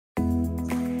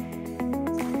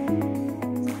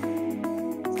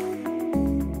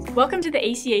Welcome to the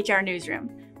ACHR Newsroom.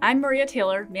 I'm Maria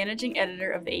Taylor, Managing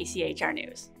Editor of the ACHR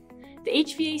News. The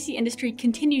HVAC industry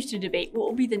continues to debate what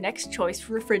will be the next choice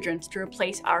for refrigerants to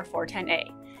replace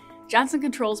R-410A. Johnson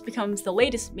Controls becomes the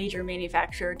latest major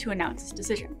manufacturer to announce this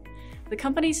decision. The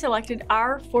company selected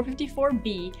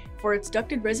R-454B for its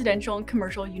ducted residential and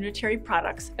commercial unitary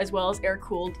products, as well as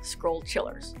air-cooled scroll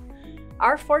chillers.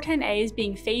 R-410A is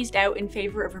being phased out in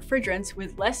favor of refrigerants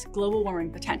with less global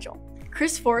warming potential.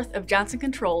 Chris Forth of Johnson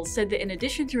Controls said that in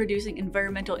addition to reducing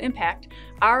environmental impact,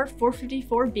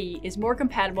 R-454B is more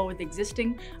compatible with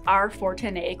existing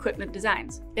R-410A equipment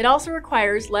designs. It also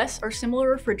requires less or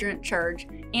similar refrigerant charge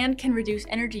and can reduce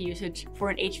energy usage for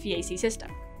an HVAC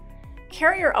system.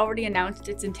 Carrier already announced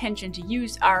its intention to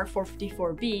use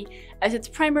R-454B as its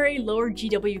primary lower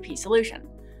GWP solution.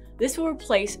 This will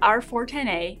replace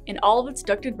R-410A in all of its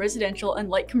ducted residential and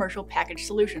light commercial package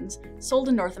solutions sold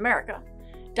in North America.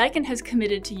 Daikin has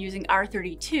committed to using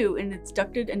R-32 in its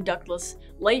ducted and ductless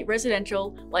light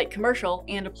residential, light commercial,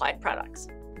 and applied products.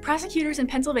 Prosecutors in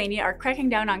Pennsylvania are cracking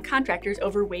down on contractors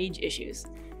over wage issues.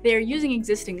 They are using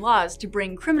existing laws to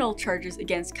bring criminal charges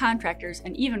against contractors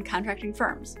and even contracting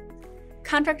firms.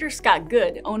 Contractor Scott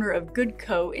Good, owner of Good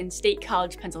Co. in State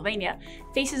College, Pennsylvania,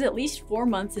 faces at least 4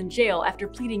 months in jail after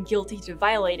pleading guilty to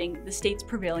violating the state's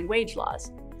prevailing wage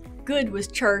laws. Good was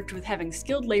charged with having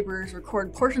skilled laborers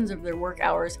record portions of their work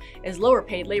hours as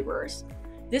lower-paid laborers.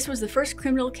 This was the first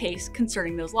criminal case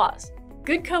concerning those laws.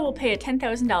 Good Co. will pay a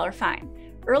 $10,000 fine.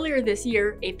 Earlier this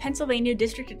year, a Pennsylvania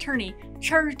district attorney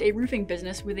charged a roofing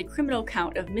business with a criminal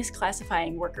count of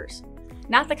misclassifying workers.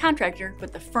 Not the contractor,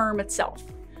 but the firm itself.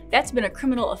 That's been a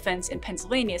criminal offense in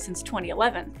Pennsylvania since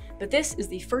 2011, but this is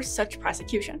the first such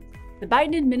prosecution. The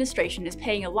Biden administration is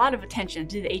paying a lot of attention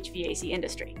to the HVAC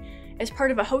industry. As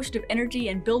part of a host of energy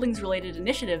and buildings-related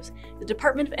initiatives, the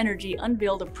Department of Energy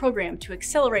unveiled a program to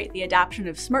accelerate the adoption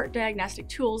of smart diagnostic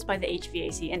tools by the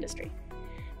HVAC industry.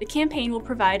 The campaign will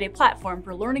provide a platform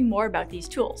for learning more about these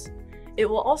tools. It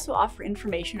will also offer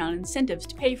information on incentives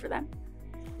to pay for them.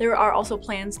 There are also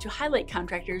plans to highlight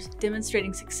contractors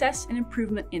demonstrating success and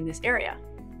improvement in this area.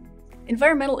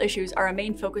 Environmental issues are a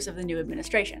main focus of the new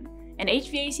administration, and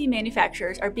HVAC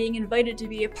manufacturers are being invited to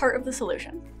be a part of the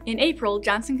solution. In April,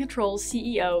 Johnson Controls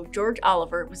CEO George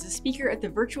Oliver was a speaker at the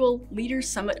virtual Leaders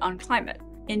Summit on Climate.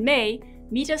 In May,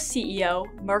 Meta's CEO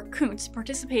Mark Kuntz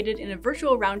participated in a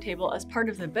virtual roundtable as part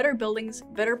of the Better Buildings,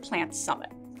 Better Plants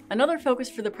Summit. Another focus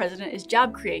for the president is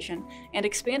job creation and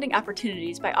expanding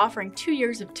opportunities by offering 2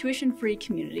 years of tuition-free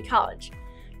community college.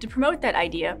 To promote that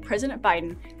idea, President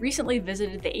Biden recently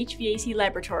visited the HVAC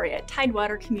laboratory at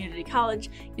Tidewater Community College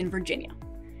in Virginia.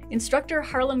 Instructor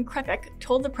Harlan Krepek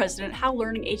told the president how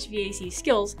learning HVAC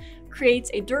skills creates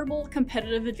a durable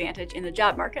competitive advantage in the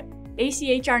job market.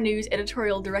 ACHR News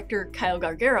editorial director Kyle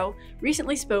Gargaro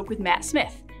recently spoke with Matt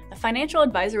Smith, a financial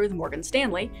advisor with Morgan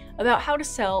Stanley, about how to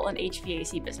sell an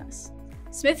HVAC business.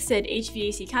 Smith said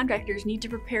HVAC contractors need to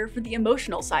prepare for the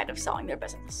emotional side of selling their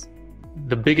business.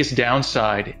 The biggest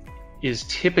downside is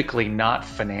typically not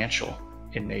financial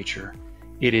in nature.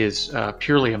 It is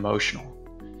purely emotional.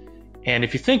 And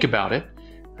if you think about it,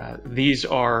 these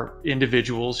are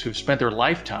individuals who've spent their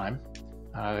lifetime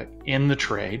in the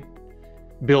trade,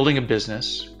 building a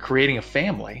business, creating a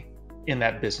family in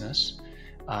that business,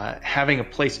 having a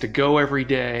place to go every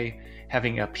day,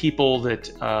 having people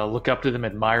that look up to them,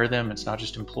 admire them. It's not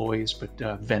just employees,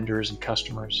 but vendors and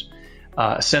customers.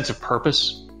 A sense of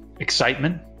purpose,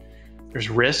 excitement. There's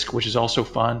risk, which is also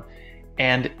fun.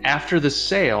 And after the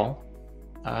sale,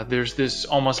 there's this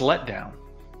almost letdown.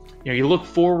 You know, you look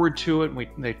forward to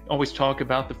it. They always talk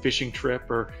about the fishing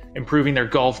trip or improving their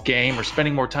golf game or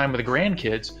spending more time with the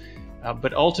grandkids.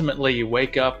 But ultimately, you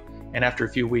wake up and after a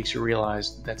few weeks, you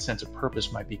realize that sense of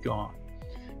purpose might be gone.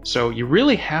 So you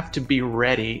really have to be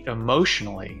ready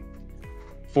emotionally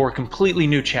for a completely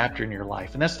new chapter in your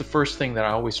life. And that's the first thing that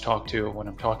I always talk to when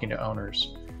I'm talking to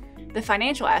owners. The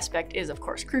financial aspect is, of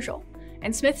course, crucial.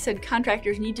 And Smith said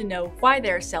contractors need to know why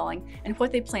they are selling and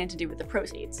what they plan to do with the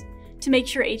proceeds. To make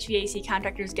sure HVAC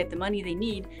contractors get the money they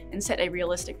need and set a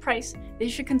realistic price, they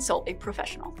should consult a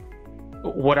professional.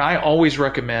 What I always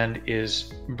recommend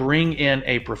is bring in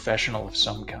a professional of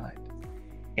some kind.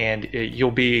 And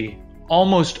you'll be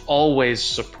almost always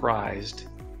surprised,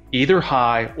 either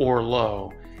high or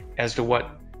low, as to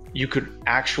what you could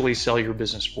actually sell your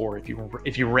business for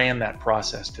if you ran that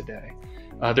process today.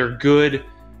 They're good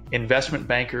investment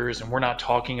bankers, and we're not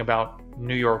talking about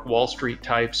New York Wall Street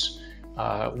types.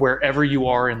 Wherever you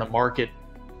are in the market,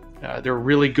 there are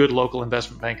really good local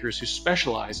investment bankers who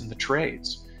specialize in the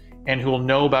trades and who will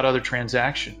know about other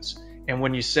transactions. And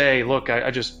when you say, look,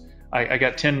 I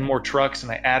got 10 more trucks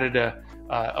and I added a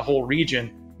a whole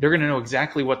region, they're going to know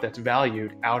exactly what that's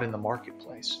valued out in the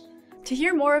marketplace. To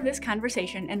hear more of this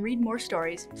conversation and read more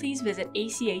stories, please visit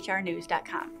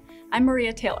achrnews.com. I'm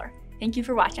Maria Taylor. Thank you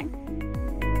for watching.